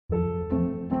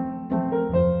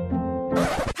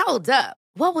Hold up.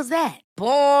 What was that?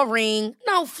 Boring.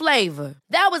 No flavor.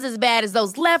 That was as bad as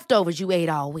those leftovers you ate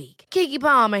all week. Keke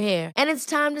Palmer here. And it's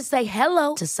time to say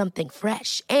hello to something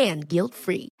fresh and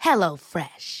guilt-free. Hello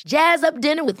Fresh. Jazz up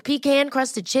dinner with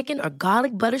pecan-crusted chicken or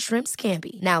garlic butter shrimp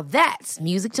scampi. Now that's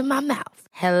music to my mouth.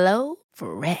 Hello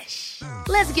Fresh.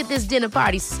 Let's get this dinner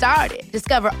party started.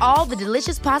 Discover all the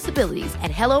delicious possibilities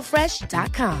at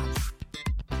hellofresh.com.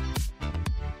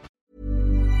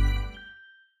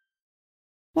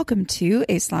 Welcome to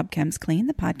A Slob Comes Clean,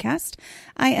 the podcast.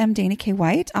 I am Dana K.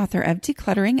 White, author of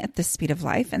Decluttering at the Speed of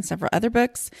Life and several other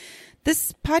books.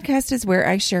 This podcast is where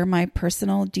I share my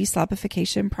personal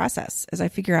deslobification process. As I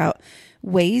figure out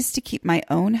ways to keep my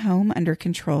own home under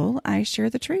control, I share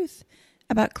the truth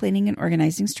about cleaning and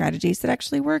organizing strategies that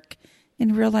actually work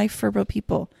in real life for real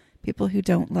people who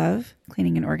don't love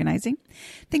cleaning and organizing.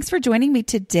 Thanks for joining me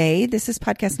today. This is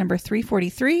podcast number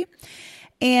 343.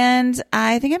 And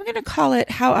I think I'm going to call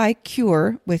it How I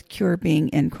Cure, with cure being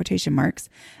in quotation marks,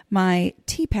 my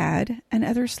TPAD and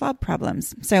other slob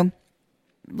problems. So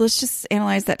let's just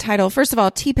analyze that title. First of all,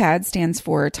 TPAD stands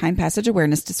for Time Passage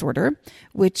Awareness Disorder,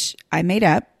 which I made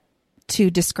up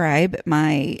to describe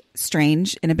my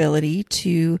strange inability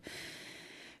to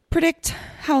predict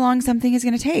how long something is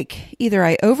going to take. Either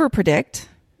I overpredict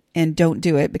and don't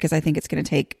do it because I think it's going to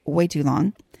take way too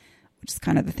long, which is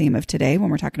kind of the theme of today when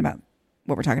we're talking about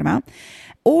what we're talking about.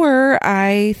 Or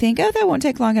I think, oh, that won't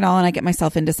take long at all. And I get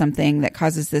myself into something that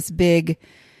causes this big,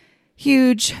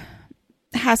 huge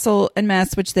hassle and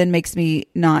mess, which then makes me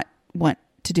not want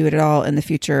to do it at all in the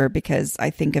future because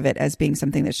I think of it as being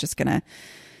something that's just going to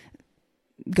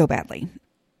go badly.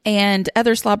 And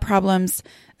other slob problems.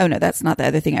 Oh no, that's not the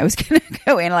other thing I was going to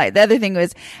go analyze. The other thing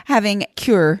was having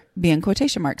cure be in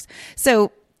quotation marks.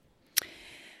 So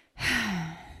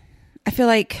I feel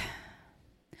like,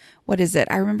 what is it?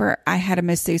 I remember I had a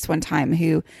masseuse one time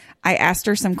who I asked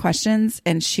her some questions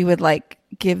and she would like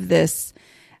give this,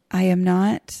 I am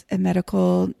not a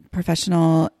medical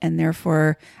professional and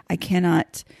therefore I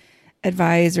cannot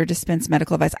advise or dispense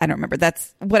medical advice. I don't remember.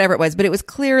 That's whatever it was, but it was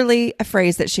clearly a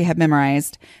phrase that she had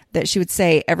memorized that she would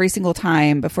say every single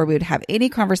time before we would have any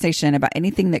conversation about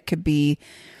anything that could be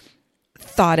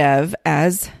thought of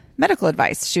as medical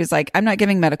advice. She was like, I'm not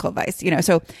giving medical advice,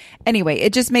 So anyway,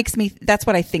 it just makes me, that's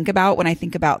what I think about when I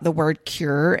think about the word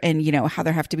cure and, how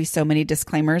there have to be so many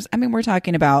disclaimers. I mean, we're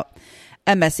talking about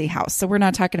a messy house. So we're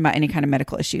not talking about any kind of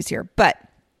medical issues here, but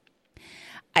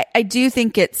I do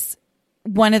think it's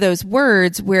one of those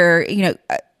words where,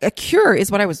 a cure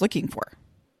is what I was looking for.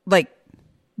 Like,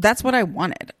 that's what I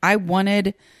wanted. I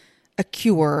wanted a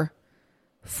cure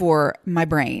for my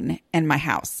brain and my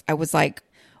house. I was like,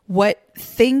 what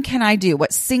thing can I do?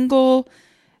 What single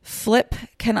flip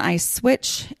can I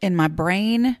switch in my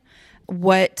brain?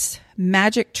 What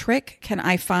magic trick can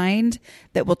I find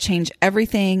that will change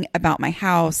everything about my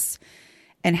house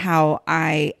and how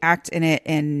I act in it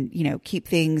and, keep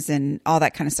things and all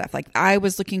that kind of stuff? Like, I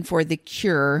was looking for the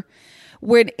cure,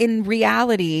 when in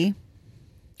reality,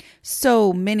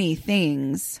 so many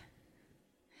things,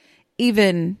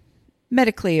 even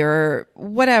medically or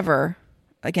whatever.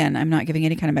 Again, I'm not giving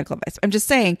any kind of medical advice. I'm just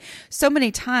saying so many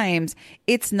times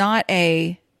it's not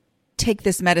a take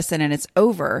this medicine and it's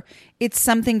over. It's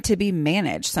something to be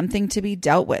managed, something to be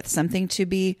dealt with, something to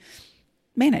be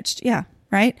managed. Yeah.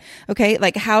 Right. Okay.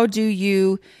 Like, how do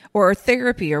you, or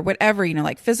therapy or whatever,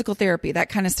 like physical therapy, that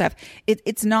kind of stuff.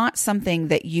 It's not something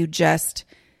that you just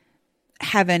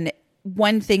have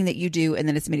one thing that you do and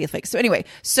then it's immediately fixed. So anyway,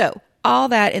 all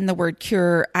that in the word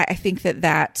cure, I think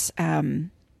that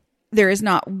there is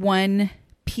not one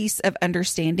piece of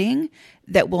understanding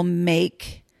that will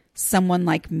make someone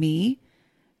like me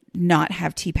not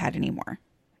have TPAD anymore.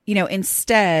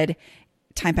 Instead,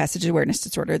 time passage awareness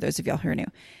disorder, those of y'all who are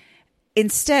new.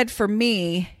 Instead, for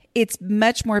me, it's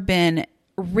much more been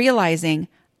realizing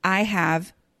I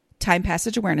have time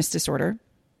passage awareness disorder,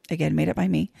 again, made up by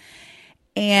me,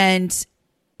 and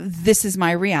this is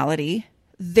my reality.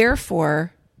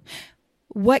 Therefore,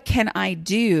 what can I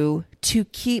do to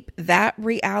keep that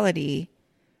reality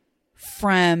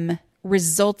from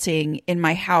resulting in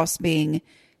my house being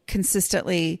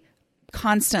consistently,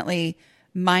 constantly,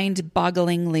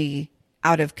 mind-bogglingly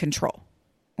out of control?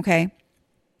 Okay.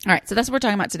 All right. So that's what we're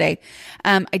talking about today.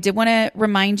 I did want to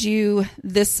remind you,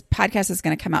 this podcast is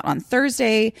going to come out on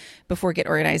Thursday before Get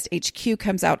Organized HQ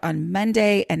comes out on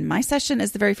Monday. And my session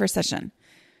is the very first session.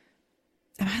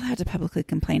 Am I allowed to publicly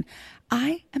complain?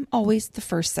 I am always the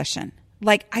first session.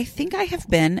 Like, I think I have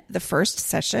been the first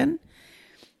session,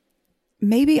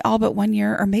 maybe all but 1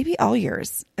 year or maybe all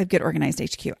years of Get Organized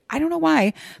HQ. I don't know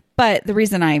why, but the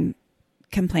reason I'm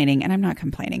complaining, and I'm not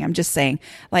complaining. I'm just saying,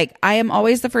 like, I am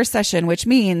always the first session, which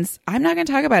means I'm not going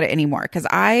to talk about it anymore because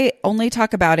I only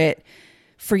talk about it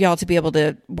for y'all to be able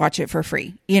to watch it for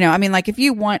free. You know, I mean, like, if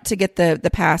you want to get the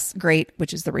pass, great,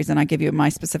 which is the reason I give you my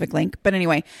specific link. But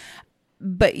anyway,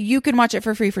 but you can watch it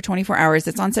for free for 24 hours.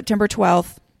 It's on September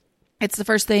 12th. It's the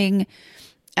first thing.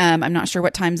 I'm not sure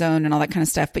what time zone and all that kind of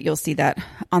stuff, but you'll see that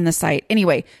on the site.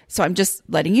 Anyway, so I'm just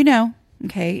letting you know,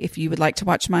 okay, if you would like to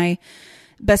watch my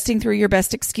Busting Through Your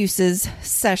Best Excuses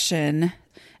session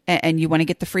and you want to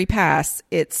get the free pass,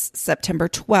 it's September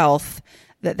 12th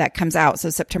that comes out. So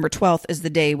September 12th is the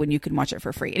day when you can watch it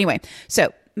for free. Anyway,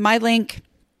 so my link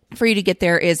for you to get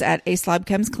there is at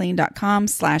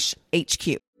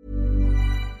aslobcomesclean.com/HQ.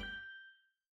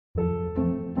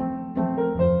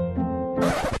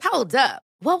 Hold up.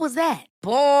 What was that?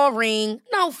 Boring.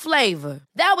 No flavor.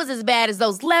 That was as bad as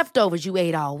those leftovers you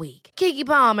ate all week. Keke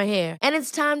Palmer here, and it's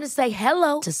time to say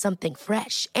hello to something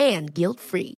fresh and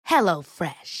guilt-free. Hello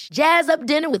Fresh. Jazz up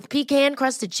dinner with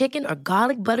pecan-crusted chicken or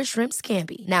garlic butter shrimp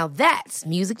scampi. Now that's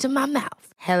music to my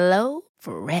mouth. Hello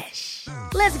Fresh.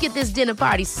 Let's get this dinner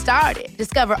party started.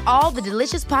 Discover all the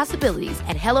delicious possibilities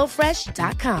at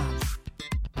hellofresh.com.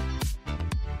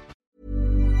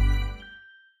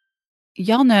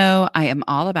 Y'all know I am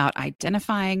all about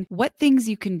identifying what things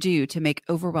you can do to make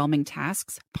overwhelming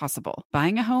tasks possible.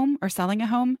 Buying a home or selling a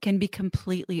home can be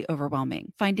completely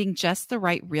overwhelming. Finding just the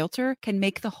right realtor can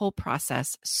make the whole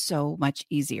process so much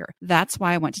easier. That's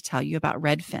why I want to tell you about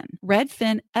Redfin.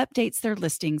 Redfin updates their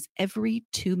listings every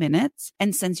 2 minutes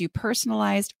and sends you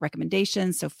personalized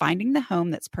recommendations, so finding the home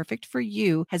that's perfect for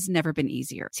you has never been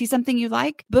easier. See something you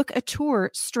like? Book a tour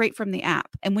straight from the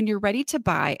app. And when you're ready to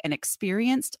buy, an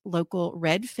experienced local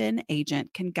Redfin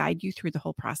agent can guide you through the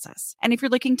whole process. And if you're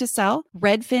looking to sell,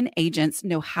 Redfin agents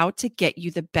know how to get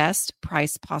you the best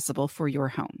price possible for your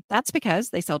home. That's because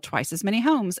they sell twice as many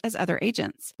homes as other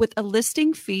agents. With a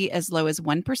listing fee as low as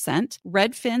 1%,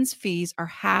 Redfin's fees are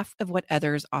half of what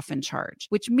others often charge,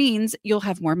 which means you'll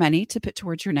have more money to put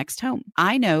towards your next home.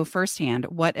 I know firsthand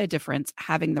what a difference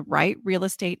having the right real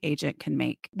estate agent can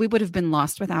make. We would have been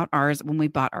lost without ours when we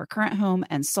bought our current home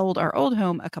and sold our old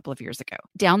home a couple of years ago.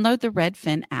 Download the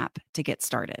Redfin app to get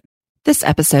started. This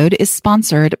episode is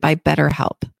sponsored by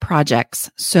BetterHelp. Projects,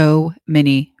 so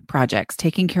many projects.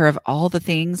 Taking care of all the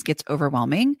things gets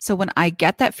overwhelming. So when I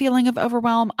get that feeling of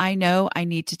overwhelm, I know I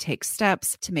need to take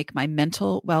steps to make my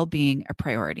mental well-being a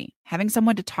priority. Having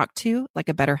someone to talk to, like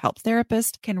a BetterHelp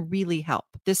therapist, can really help.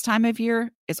 This time of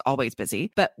year is always busy,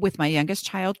 but with my youngest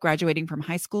child graduating from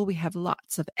high school, we have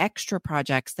lots of extra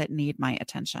projects that need my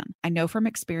attention. I know from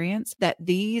experience that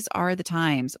these are the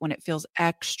times when it feels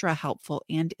extra helpful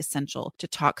and essential to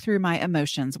talk through my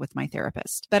emotions with my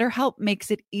therapist. BetterHelp makes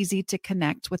it easy to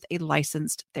connect with a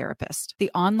licensed therapist.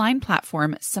 The online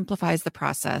platform simplifies the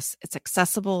process. It's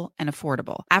accessible and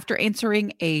affordable. After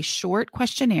answering a short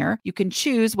questionnaire, you can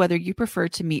choose whether you prefer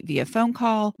to meet via phone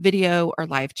call, video, or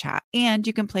live chat, and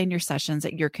you can plan your sessions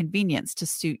at your convenience to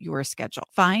suit your schedule.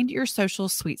 Find your social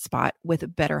sweet spot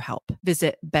with BetterHelp.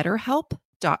 Visit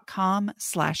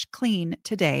BetterHelp.com/clean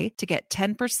today to get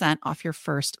 10% off your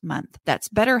first month. That's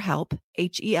BetterHelp,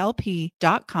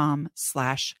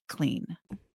 HELP.com/clean.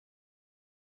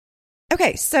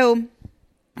 Okay, so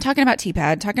talking about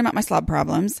TPAD, talking about my slob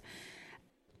problems,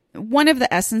 one of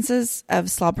the essences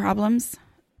of slob problems,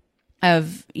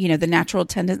 of, you know, the natural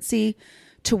tendency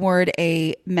toward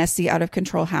a messy, out of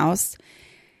control house,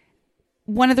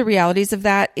 one of the realities of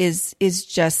that is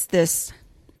just this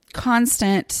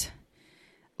constant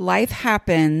life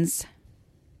happens,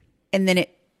 and then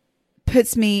it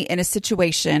puts me in a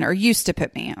situation, or used to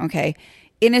put me, okay,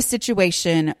 in a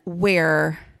situation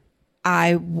where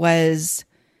I was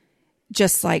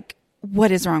just like,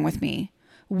 what is wrong with me?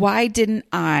 Why didn't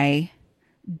I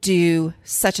do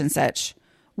such and such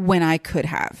when I could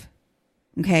have?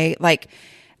 Okay. Like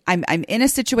I'm in a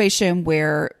situation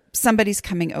where somebody's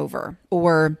coming over,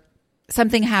 or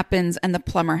something happens and the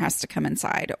plumber has to come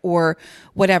inside, or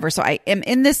whatever. So I am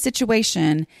in this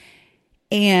situation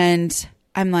and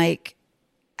I'm like,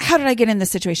 how did I get in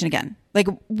this situation again? Like,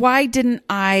 why didn't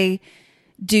I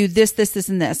do this,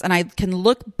 and this? And I can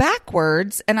look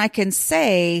backwards and I can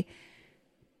say,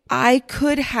 I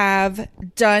could have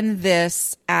done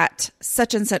this at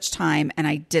such and such time and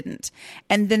I didn't.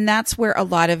 And then that's where a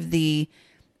lot of the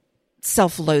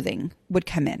self-loathing would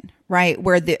come in, right?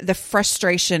 Where the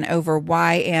frustration over,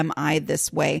 why am I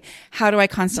this way? How do I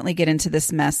constantly get into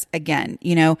this mess again?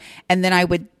 You know, and then I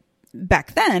would,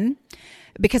 back then,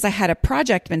 because I had a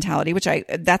project mentality,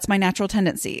 that's my natural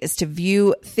tendency, is to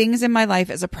view things in my life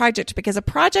as a project, because a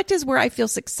project is where I feel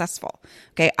successful.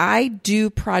 Okay. I do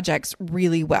projects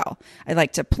really well. I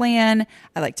like to plan.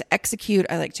 I like to execute.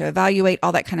 I like to evaluate,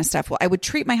 all that kind of stuff. Well, I would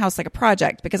treat my house like a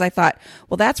project because I thought,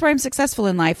 well, that's where I'm successful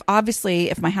in life. Obviously,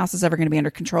 if my house is ever going to be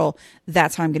under control,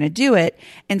 that's how I'm going to do it.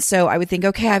 And so I would think,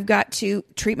 okay, I've got to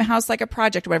treat my house like a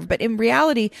project or whatever. But in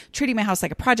reality, treating my house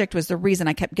like a project was the reason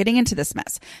I kept getting into this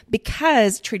mess,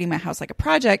 because treating my house like a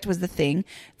project was the thing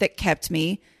that kept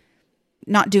me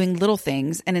not doing little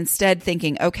things and instead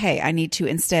thinking, okay, I need to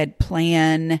instead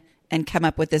plan and come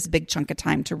up with this big chunk of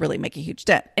time to really make a huge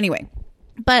dent. Anyway,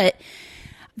 but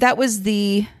that was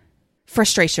the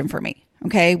frustration for me.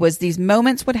 Okay. Was these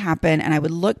moments would happen and I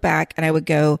would look back and I would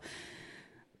go,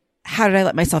 how did I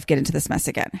let myself get into this mess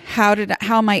again? How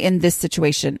am I in this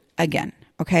situation again?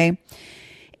 Okay.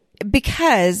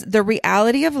 Because the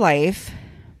reality of life,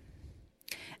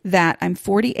 that I'm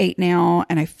 48 now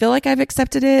and I feel like I've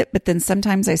accepted it, but then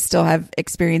sometimes I still have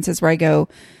experiences where I go,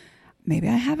 maybe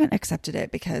I haven't accepted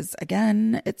it, because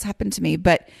again, it's happened to me,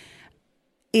 but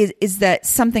is that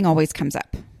something always comes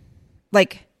up.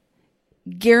 Like,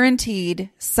 guaranteed,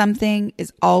 something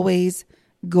is always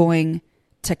going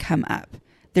to come up.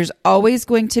 There's always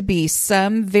going to be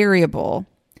some variable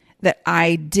that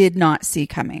I did not see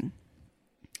coming.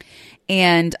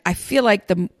 And I feel like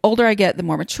the older I get, the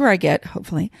more mature I get,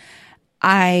 hopefully,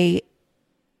 I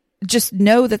just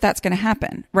know that that's going to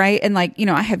happen, right? And like,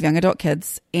 I have young adult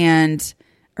kids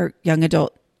or young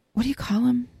adult, what do you call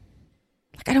them?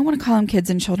 Like, I don't want to call them kids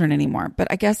and children anymore, but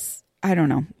I guess, I don't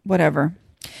know, whatever.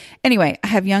 Anyway, I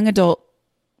have young adult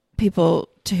people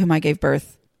to whom I gave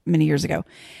birth many years ago.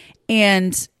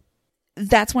 And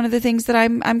that's one of the things that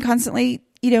I'm constantly,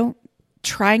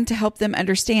 trying to help them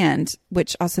understand,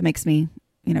 which also makes me,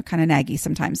 kind of naggy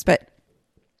sometimes, but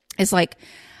it's like,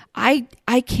 I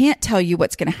can't tell you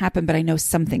what's going to happen, but I know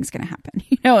something's going to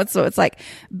happen, so it's like,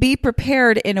 be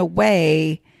prepared in a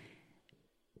way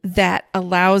that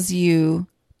allows you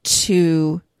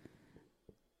to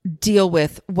deal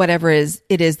with whatever it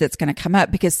is that's going to come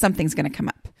up, because something's going to come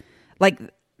up. Like,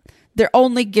 their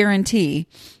only guarantee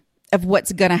of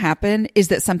what's going to happen is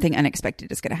that something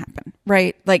unexpected is going to happen,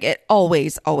 right? Like, it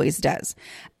always, always does.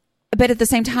 But at the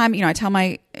same time, I tell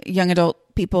my young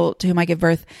adult people to whom I give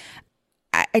birth,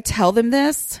 I tell them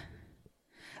this,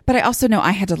 but I also know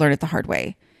I had to learn it the hard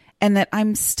way, and that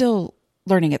I'm still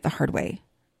learning it the hard way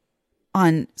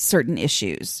on certain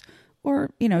issues,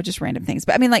 or, just random things.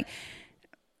 But I mean, like,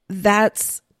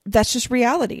 that's just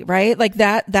reality, right? Like,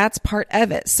 that's part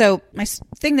of it. So my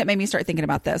thing that made me start thinking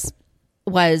about this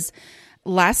was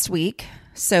last week.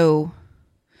 So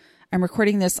I'm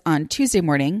recording this on Tuesday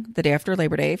morning, the day after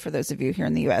Labor Day, for those of you here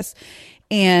in the US.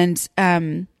 And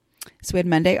so we had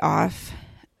Monday off.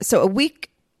 So a week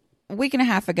and a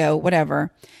half ago,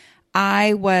 whatever,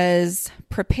 I was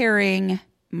preparing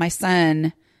my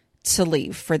son to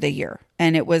leave for the year.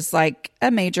 And it was like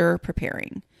a major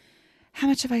preparing. How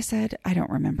much have I said? I don't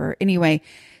remember. Anyway,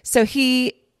 so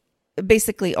he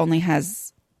basically only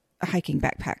has a hiking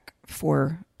backpack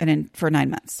for 9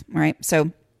 months, right?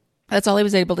 So that's all he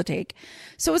was able to take.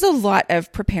 So it was a lot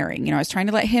of preparing. I was trying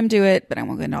to let him do it, but I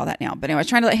won't go into all that now. But anyway, I was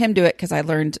trying to let him do it because I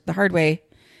learned the hard way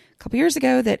a couple years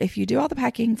ago that if you do all the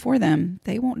packing for them,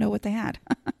 they won't know what they had.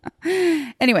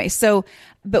 Anyway,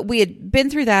 but we had been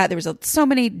through that. There was so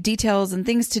many details and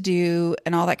things to do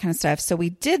and all that kind of stuff. So we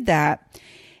did that,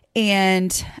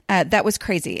 and that was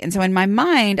crazy. And so in my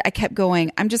mind, I kept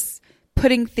going, I'm just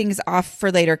putting things off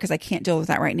for later because I can't deal with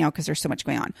that right now because there's so much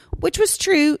going on, which was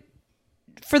true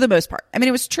for the most part. I mean,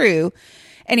 it was true.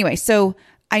 Anyway, so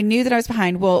I knew that I was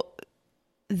behind. Well,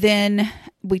 then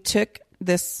we took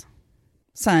this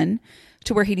son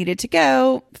to where he needed to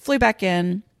go, flew back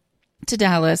in to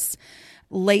Dallas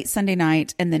late Sunday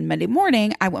night. And then Monday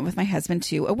morning, I went with my husband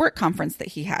to a work conference that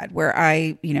he had where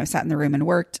I, sat in the room and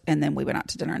worked. And then we went out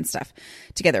to dinner and stuff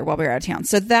together while we were out of town.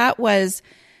 So that was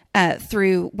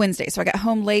through Wednesday. So I got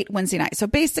home late Wednesday night. So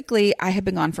basically I had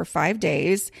been gone for 5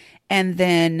 days and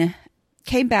then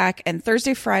came back, and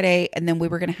Thursday, Friday, and then we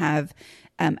were going to have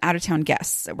out of town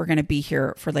guests that were going to be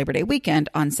here for Labor Day weekend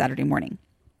on Saturday morning.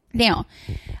 Now,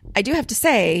 I do have to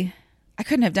say, I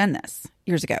couldn't have done this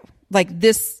years ago. Like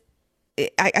this,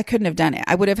 I couldn't have done it.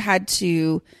 I would have had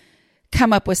to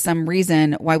come up with some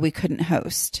reason why we couldn't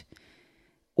host,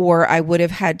 or I would have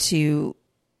had to,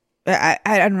 I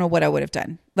don't know what I would have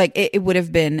done. Like it would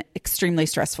have been extremely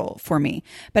stressful for me.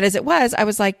 But as it was, I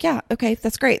was like, yeah, okay,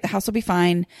 that's great. The house will be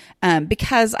fine.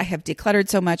 Because I have decluttered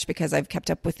so much, because I've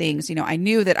kept up with things, I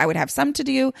knew that I would have some to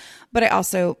do, but I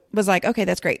also was like, okay,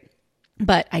 that's great.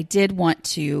 But I did want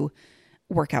to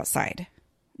work outside.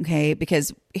 Okay.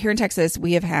 Because here in Texas,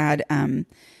 we have had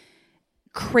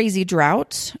crazy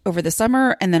drought over the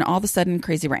summer and then all of a sudden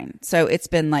crazy rain. So it's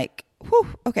been like, whew,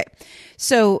 okay.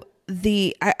 So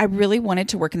I really wanted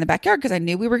to work in the backyard because I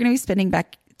knew we were going to be spending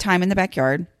time in the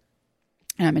backyard.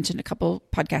 And I mentioned a couple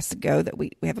podcasts ago that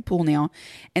we have a pool now.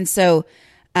 And so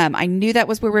I knew that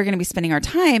was where we were going to be spending our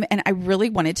time. And I really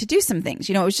wanted to do some things.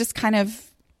 You know, it was just kind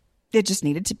of, I just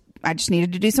needed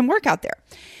to do some work out there.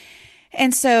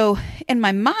 And so in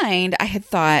my mind, I had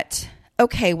thought,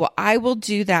 okay, well, I will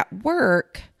do that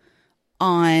work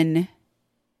on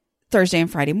Thursday and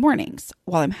Friday mornings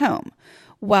while I'm home.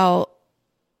 Well,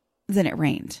 then it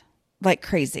rained like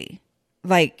crazy,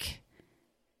 like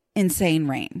insane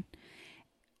rain.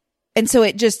 And so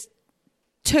it just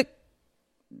took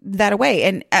that away.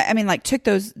 And I mean, like took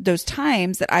those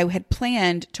times that I had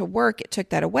planned to work, it took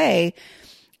that away.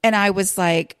 And I was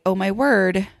like, oh my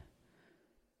word,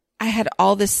 I had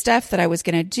all this stuff that I was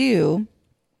going to do.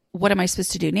 What am I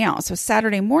supposed to do now? So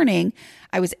Saturday morning,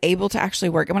 I was able to actually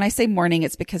work. And when I say morning,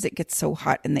 it's because it gets so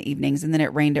hot in the evenings and then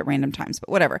it rained at random times, but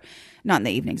whatever, not in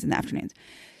the evenings, in the afternoons.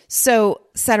 So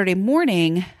Saturday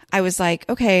morning, I was like,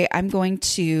 okay, I'm going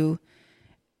to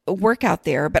work out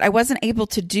there, but I wasn't able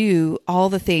to do all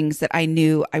the things that I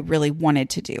knew I really wanted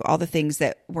to do, all the things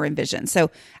that were envisioned.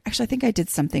 So actually, I think I did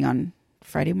something on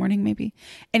Friday morning, maybe.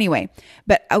 Anyway,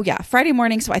 but Friday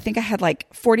morning. So I think I had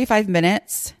like 45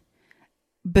 minutes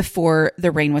before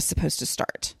the rain was supposed to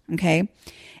start. Okay.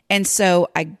 And so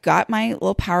I got my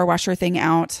little power washer thing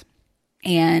out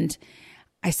and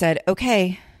I said,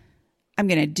 okay, I'm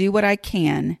going to do what I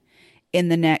can in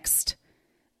the next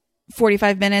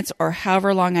 45 minutes or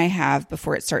however long I have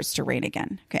before it starts to rain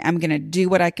again. Okay. I'm going to do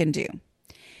what I can do.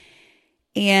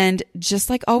 And just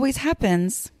like always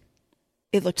happens,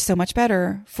 it looked so much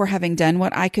better for having done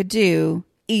what I could do,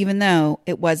 even though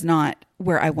it was not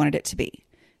where I wanted it to be.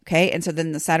 Okay. And so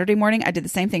then the Saturday morning, I did the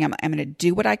same thing. I'm going to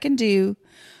do what I can do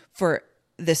for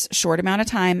this short amount of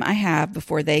time I have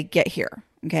before they get here.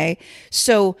 Okay.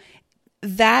 So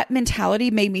that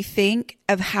mentality made me think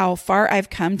of how far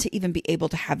I've come to even be able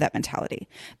to have that mentality.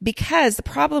 Because the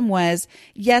problem was,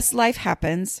 yes, life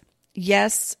happens.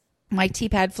 Yes, my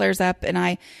TPAD flares up and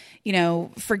I,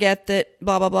 forget that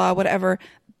blah, blah, blah, whatever.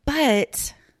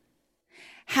 But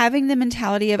having the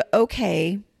mentality of,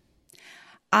 okay,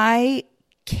 I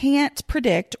can't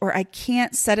predict or I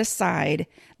can't set aside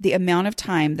the amount of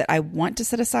time that I want to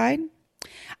set aside.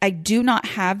 I do not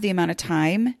have the amount of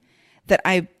time that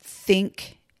I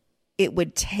think it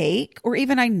would take, or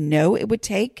even I know it would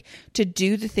take to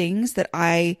do the things that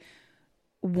I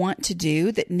want to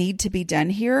do that need to be done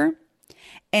here.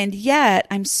 And yet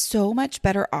I'm so much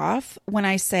better off when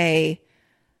I say,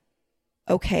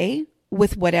 okay,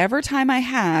 with whatever time I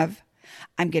have,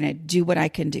 I'm going to do what I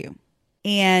can do.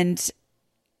 And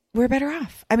we're better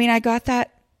off. I mean, I got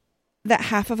that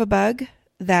half of a bug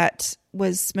that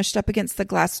was smushed up against the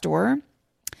glass door.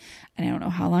 And I don't know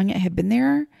how long it had been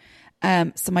there.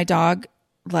 So my dog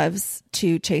loves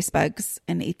to chase bugs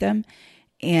and eat them.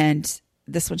 And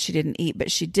this one she didn't eat,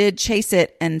 but she did chase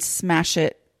it and smash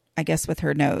it, I guess, with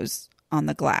her nose on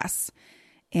the glass.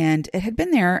 And it had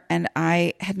been there and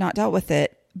I had not dealt with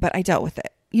it, but I dealt with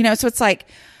it. So it's like,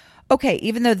 okay,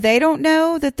 even though they don't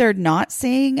know that they're not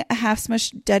seeing a half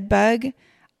smushed dead bug,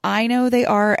 I know they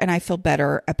are, and I feel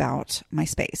better about my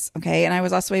space. Okay. And I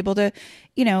was also able to,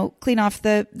 clean off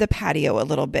the patio a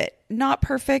little bit. Not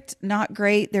perfect, not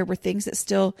great. There were things that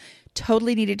still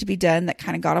totally needed to be done that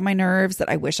kind of got on my nerves that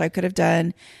I wish I could have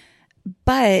done.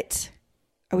 But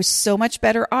I was so much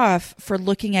better off for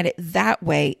looking at it that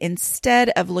way instead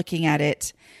of looking at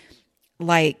it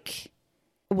like,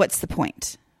 what's the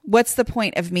point? What's the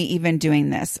point of me even doing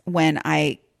this when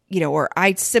I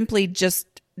simply just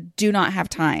do not have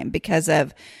time because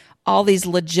of all these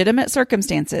legitimate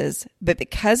circumstances. But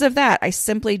because of that, I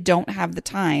simply don't have the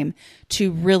time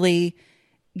to really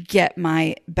get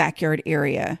my backyard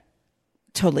area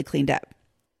totally cleaned up.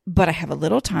 But I have a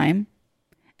little time.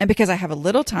 And because I have a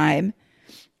little time,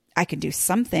 I can do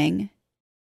something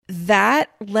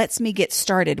that lets me get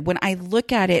started. When I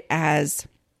look at it as,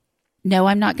 no,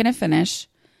 I'm not going to finish,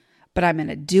 but I'm going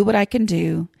to do what I can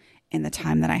do in the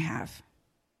time that I have.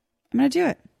 I'm going to do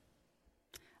it.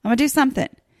 I'm going to do something.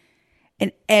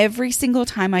 And every single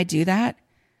time I do that,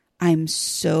 I'm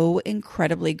so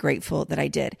incredibly grateful that I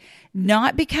did.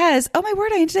 Not because, oh my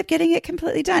word, I ended up getting it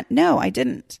completely done. No, I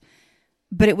didn't.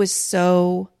 But it was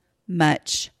so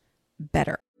much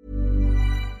better.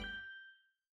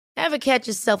 Ever catch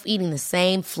yourself eating the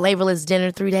same flavorless dinner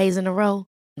 3 days in a row?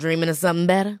 Dreaming of something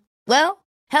better? Well,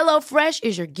 HelloFresh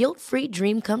is your guilt-free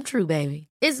dream come true, baby.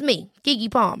 It's me,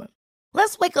 Keke Palmer.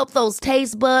 Let's wake up those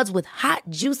taste buds with hot,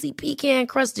 juicy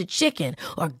pecan-crusted chicken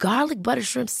or garlic butter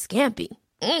shrimp scampi.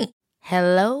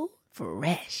 Hello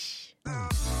Fresh.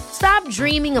 Stop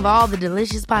dreaming of all the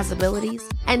delicious possibilities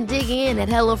and dig in at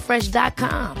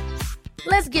HelloFresh.com.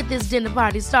 Let's get this dinner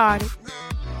party started.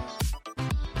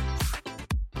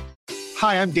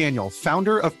 Hi, I'm Daniel,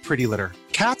 founder of Pretty Litter.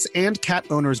 Cats and cat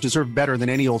owners deserve better than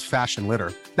any old-fashioned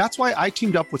litter. That's why I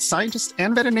teamed up with scientists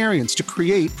and veterinarians to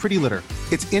create Pretty Litter.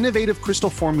 Its innovative crystal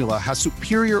formula has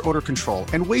superior odor control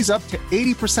and weighs up to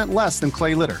 80% less than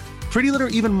clay litter. Pretty Litter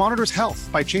even monitors health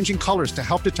by changing colors to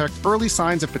help detect early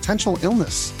signs of potential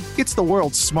illness. It's the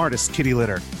world's smartest kitty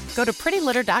litter. Go to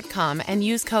prettylitter.com and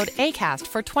use code ACAST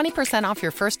for 20% off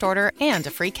your first order and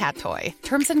a free cat toy.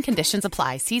 Terms and conditions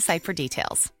apply. See site for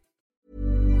details.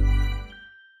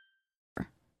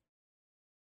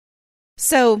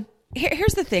 So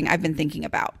here's the thing I've been thinking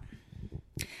about.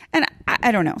 And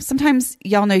I don't know. Sometimes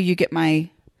y'all know you get my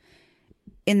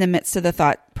in the midst of the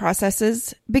thought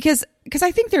processes because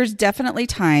I think there's definitely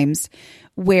times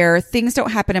where things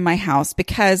don't happen in my house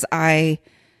because I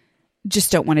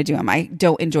just don't want to do them. I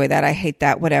don't enjoy that. I hate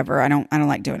that, whatever. I don't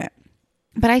like doing it.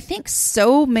 But I think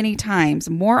so many times,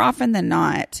 more often than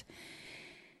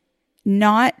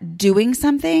not doing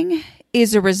something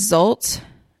is a result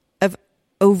of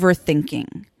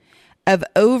overthinking, of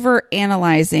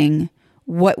overanalyzing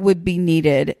what would be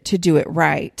needed to do it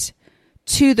right,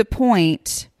 to the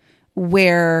point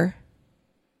where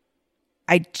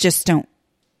I just don't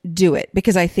do it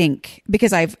because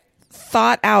I've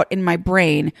thought out in my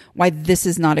brain why this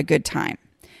is not a good time.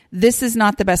 This is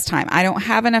not the best time. I don't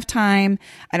have enough time.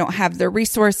 I don't have the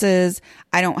resources.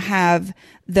 I don't have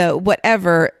the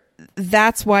whatever.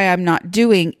 That's why I'm not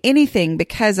doing anything,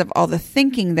 because of all the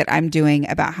thinking that I'm doing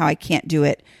about how I can't do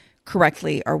it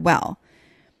correctly or well.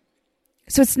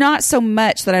 So it's not so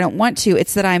much that I don't want to,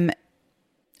 it's that I'm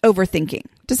overthinking.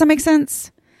 Does that make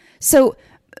sense? So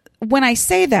when I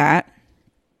say that,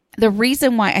 the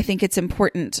reason why I think it's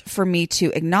important for me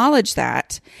to acknowledge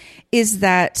that is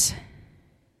that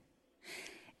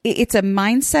it's a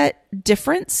mindset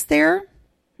difference there.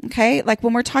 Okay. Like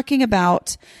when we're talking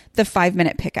about the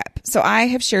 5-minute pickup. So I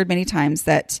have shared many times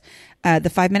that the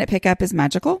 5-minute pickup is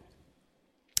magical.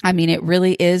 I mean, it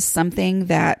really is something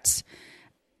that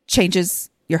changes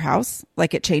your house.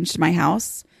 Like it changed my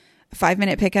house.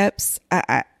 5-minute pickups.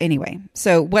 Anyway,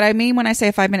 so what I mean when I say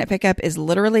a 5-minute pickup is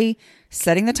literally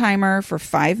setting the timer for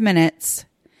 5 minutes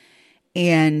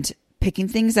and picking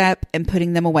things up and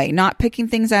putting them away. Not picking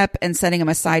things up and setting them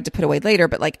aside to put away later,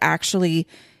 but like actually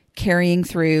carrying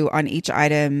through on each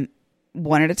item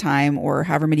one at a time, or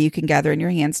however many you can gather in your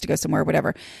hands to go somewhere,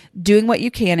 whatever. Doing what you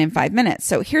can in 5 minutes.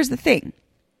 So here's the thing.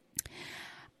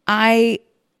 I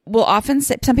will often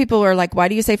say, some people are like, why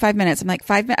do you say 5 minutes? I'm like,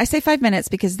 5 minutes. I say 5 minutes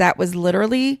because that was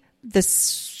literally the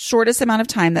shortest amount of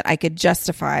time that I could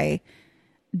justify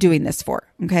doing this for.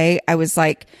 Okay. I was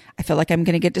like, I feel like I'm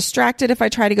going to get distracted if I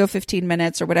try to go 15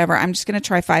 minutes or whatever. I'm just going to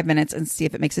try 5 minutes and see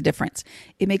if it makes a difference.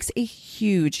 It makes a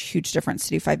huge, huge difference to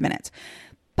do 5 minutes.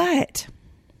 But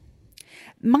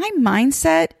my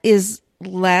mindset is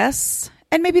less,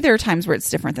 and maybe there are times where it's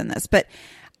different than this, but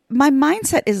my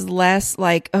mindset is less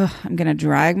like, oh, I'm going to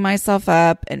drag myself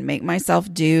up and make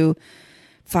myself do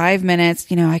 5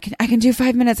 minutes. You know, I can do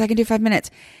 5 minutes. I can do 5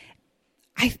 minutes.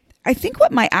 I think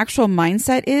what my actual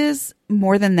mindset is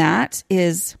more than that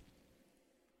is,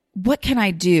 what can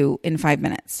I do in 5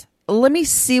 minutes? Let me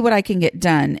see what I can get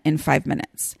done in 5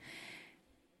 minutes.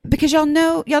 Because y'all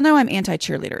know I'm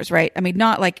anti-cheerleaders, right? I mean,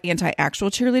 not like anti-actual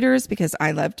cheerleaders, because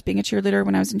I loved being a cheerleader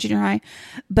when I was in junior high,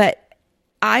 but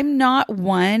I'm not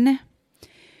one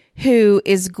who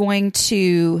is going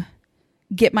to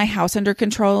get my house under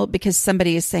control because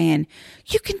somebody is saying,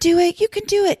 you can do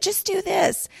it, just do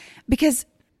this. Because,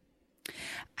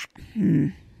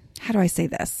 how do I say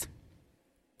this?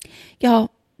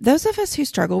 Y'all, those of us who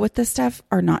struggle with this stuff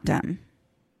are not dumb.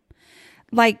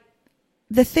 Like,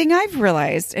 the thing I've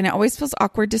realized, and it always feels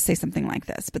awkward to say something like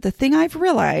this, but the thing I've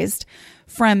realized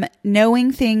from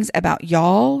knowing things about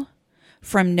y'all,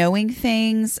 from knowing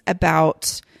things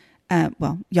about,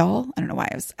 y'all, I don't know why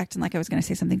I was acting like I was going to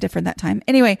say something different that time.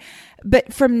 Anyway,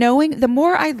 but from knowing, the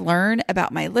more I learn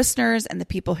about my listeners and the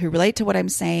people who relate to what I'm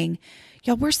saying,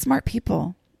 y'all, we're smart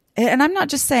people. And I'm not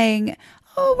just saying,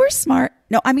 oh, we're smart.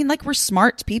 No, I mean, like, we're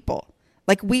smart people.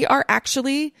 Like, we are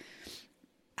actually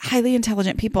highly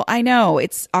intelligent people. I know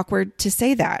it's awkward to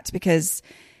say that because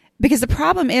the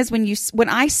problem is when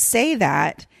I say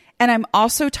that, and I'm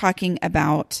also talking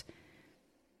about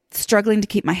struggling to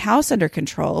keep my house under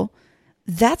control,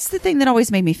 that's the thing that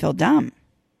always made me feel dumb,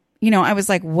 I was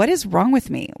like, what is wrong with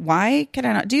me? Why can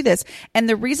I not do this? And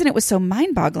the reason it was so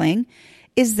mind-boggling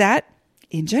is that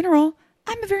in general,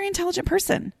 I'm a very intelligent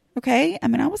person. Okay. I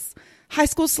mean, I was high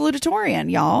school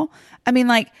salutatorian, y'all. I mean,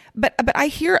 like, but I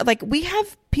hear like we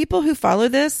have people who follow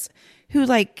this who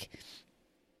like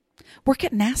work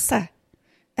at NASA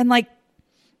and like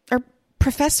are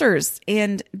professors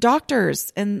and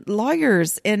doctors and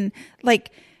lawyers and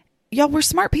like, y'all, we're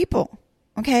smart people.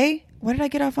 Okay. What did I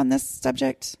get off on this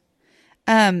subject?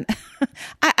 I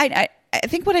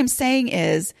think what I'm saying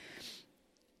is,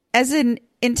 as an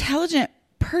intelligent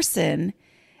person,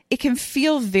 it can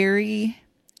feel very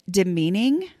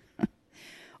demeaning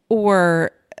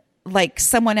or like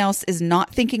someone else is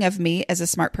not thinking of me as a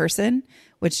smart person,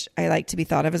 which I like to be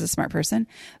thought of as a smart person.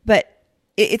 But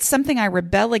it's something I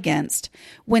rebel against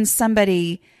when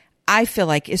somebody I feel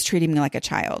like is treating me like a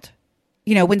child.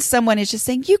 When someone is just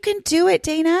saying, you can do it,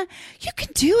 Dana, you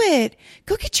can do it.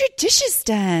 Go get your dishes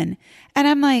done. And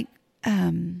I'm like,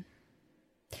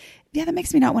 yeah, that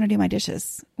makes me not want to do my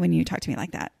dishes when you talk to me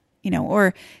like that,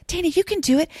 or Dana, you can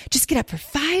do it. Just get up for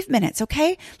 5 minutes.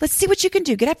 Okay. Let's see what you can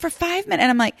do. Get up for 5 minutes. And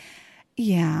I'm like,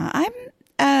 yeah,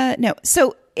 no.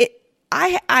 So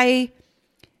I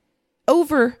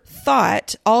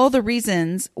overthought all the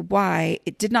reasons why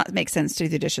it did not make sense to do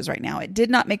the dishes right now. It did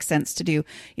not make sense to do,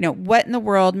 what in the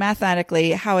world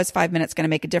mathematically, how is 5 minutes going to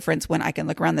make a difference when I can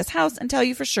look around this house and tell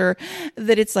you for sure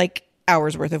that it's like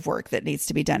hours worth of work that needs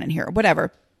to be done in here,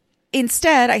 whatever.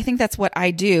 Instead, I think that's what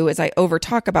I do is I over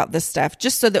talk about this stuff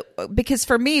just so that, because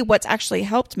for me, what's actually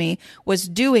helped me was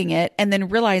doing it and then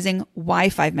realizing why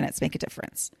 5 minutes make a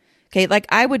difference. Okay. Like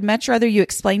I would much rather you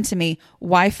explain to me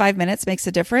why 5 minutes makes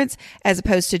a difference as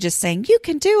opposed to just saying, you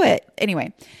can do it.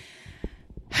 Anyway,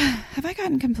 have I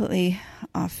gotten completely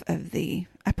off of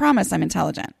I promise I'm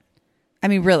intelligent. I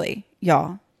mean, really,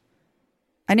 y'all.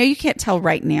 I know you can't tell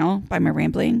right now by my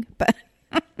rambling, but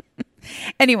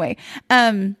anyway,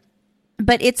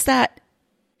 but it's that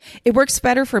it works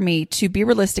better for me to be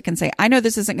realistic and say, I know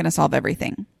this isn't going to solve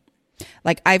everything.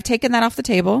 Like I've taken that off the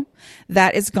table.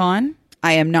 That is gone.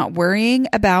 I am not worrying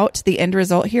about the end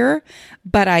result here,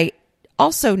 but I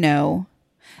also know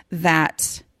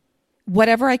that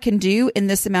whatever I can do in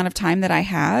this amount of time that I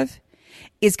have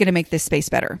is going to make this space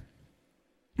better.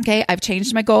 Okay. I've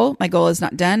changed my goal. My goal is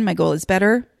not done. My goal is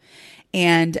better.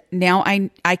 And now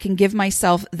I can give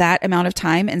myself that amount of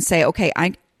time and say, okay,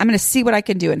 I'm going to see what I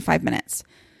can do in 5 minutes.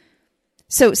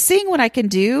 So seeing what I can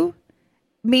do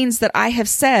means that I have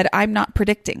said I'm not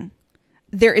predicting.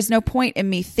 There is no point in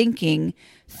me thinking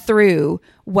through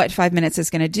what 5 minutes is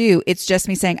going to do. It's just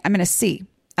me saying, I'm going to see.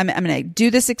 I'm going to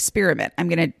do this experiment. I'm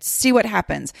going to see what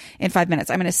happens in 5 minutes.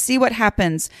 I'm going to see what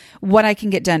happens, what I can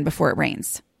get done before it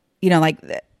rains. Like,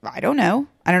 I don't know.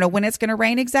 I don't know when it's going to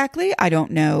rain exactly. I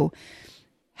don't know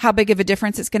how big of a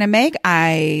difference it's going to make.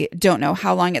 I don't know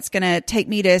how long it's going to take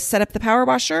me to set up the power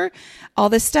washer, all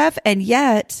this stuff. And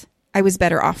yet I was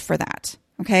better off for that.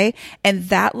 Okay. And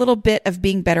that little bit of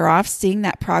being better off, seeing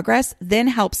that progress then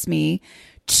helps me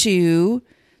to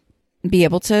be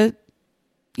able to,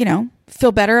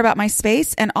 feel better about my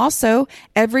space. And also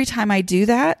every time I do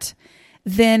that,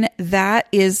 then that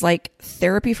is like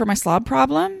therapy for my slob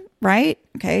problem, right?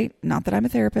 Okay. Not that I'm a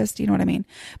therapist, you know what I mean?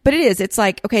 But it is, it's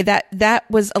like, okay, that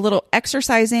was a little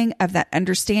exercising of that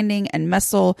understanding and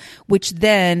muscle, which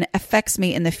then affects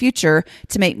me in the future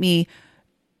to make me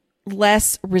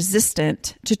less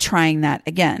resistant to trying that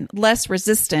again, less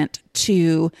resistant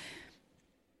to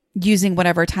using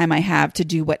whatever time I have to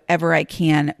do whatever I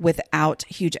can without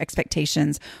huge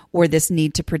expectations or this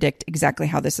need to predict exactly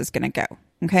how this is going to go.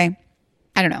 Okay.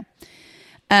 I don't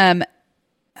know.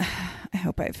 I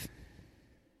hope I've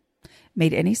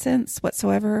made any sense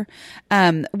whatsoever.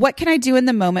 What can I do in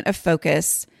the moment of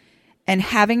focus and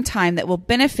having time that will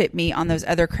benefit me on those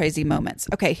other crazy moments?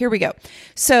 Okay, here we go.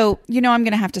 So, I'm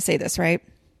going to have to say this, right?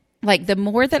 Like the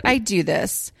more that I do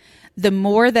this, the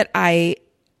more that I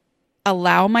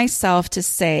allow myself to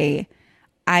say,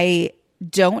 I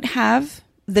don't have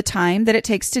the time that it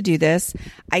takes to do this.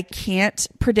 I can't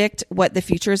predict what the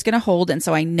future is going to hold. And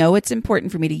so I know it's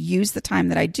important for me to use the time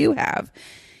that I do have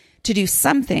to do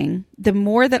something. The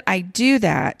more that I do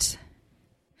that,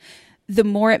 the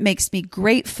more it makes me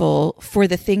grateful for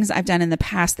the things I've done in the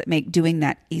past that make doing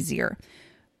that easier.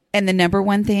 And the number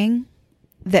one thing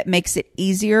that makes it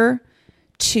easier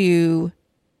to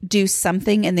do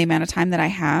something in the amount of time that I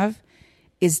have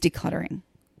is decluttering.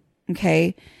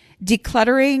 Okay.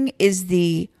 Decluttering is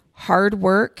the hard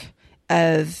work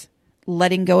of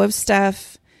letting go of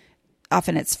stuff.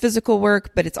 Often it's physical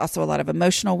work, but it's also a lot of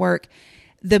emotional work.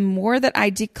 The more that I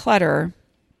declutter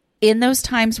in those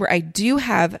times where I do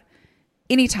have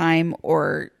any time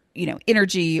or,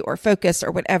 energy or focus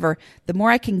or whatever, the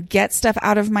more I can get stuff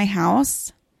out of my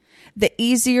house, the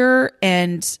easier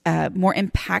and more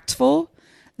impactful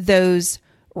those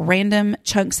random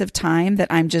chunks of time that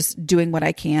I'm just doing what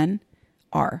I can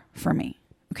are for me.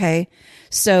 Okay.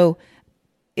 So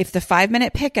if the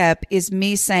 5-minute pickup is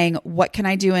me saying, what can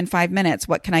I do in 5 minutes?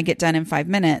 What can I get done in 5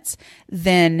 minutes?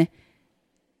 Then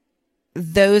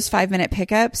those 5-minute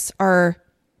pickups are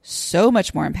so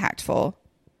much more impactful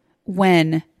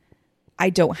when I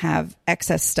don't have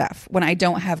excess stuff, when I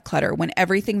don't have clutter, when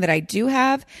everything that I do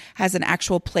have has an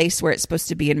actual place where it's supposed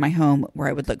to be in my home where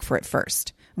I would look for it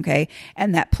first. Okay.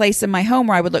 And that place in my home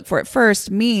where I would look for it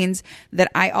first means that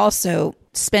I also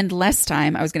spend less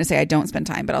time. I was going to say I don't spend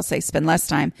time, but I'll say spend less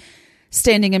time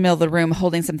standing in the middle of the room,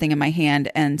 holding something in my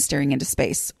hand and staring into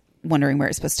space, wondering where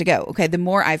it's supposed to go. Okay. The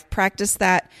more I've practiced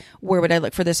that, where would I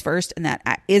look for this first? And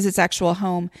that is its actual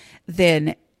home,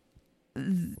 then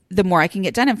the more I can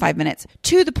get done in 5 minutes,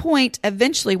 to the point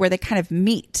eventually where they kind of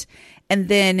meet. And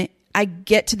then I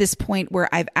get to this point where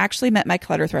I've actually met my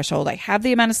clutter threshold. I have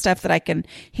the amount of stuff that I can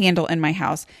handle in my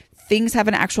house. Things have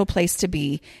an actual place to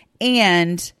be.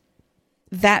 And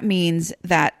that means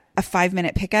that a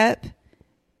 5-minute pickup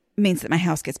means that my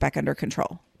house gets back under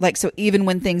control. Like, so even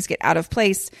when things get out of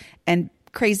place and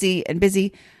crazy and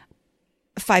busy,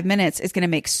 5 minutes is going to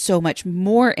make so much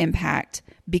more impact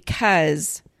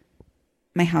because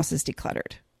my house is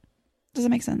decluttered. Does that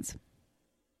make sense?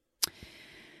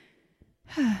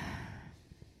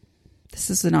 This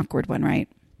is an awkward one, right?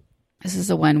 This is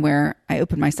the one where I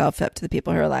open myself up to the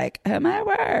people who are like, oh my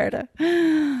word,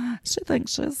 she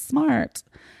thinks she's smart.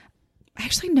 I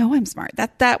actually know I'm smart.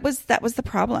 That was the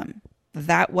problem.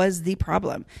 That was the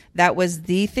problem. That was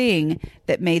the thing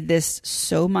that made this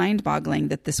so mind-boggling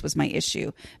that this was my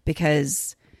issue,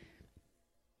 because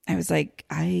I was like,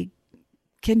 I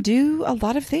can do a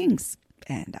lot of things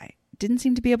and I didn't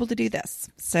seem to be able to do this.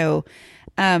 So,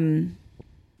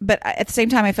 but at the same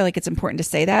time, I feel like it's important to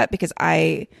say that because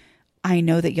I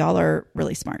know that y'all are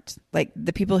really smart. Like,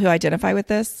 the people who identify with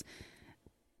this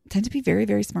tend to be very,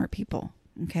 very smart people.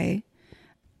 Okay.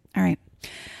 All right.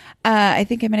 I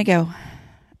think I'm going to go.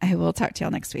 I will talk to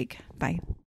y'all next week. Bye.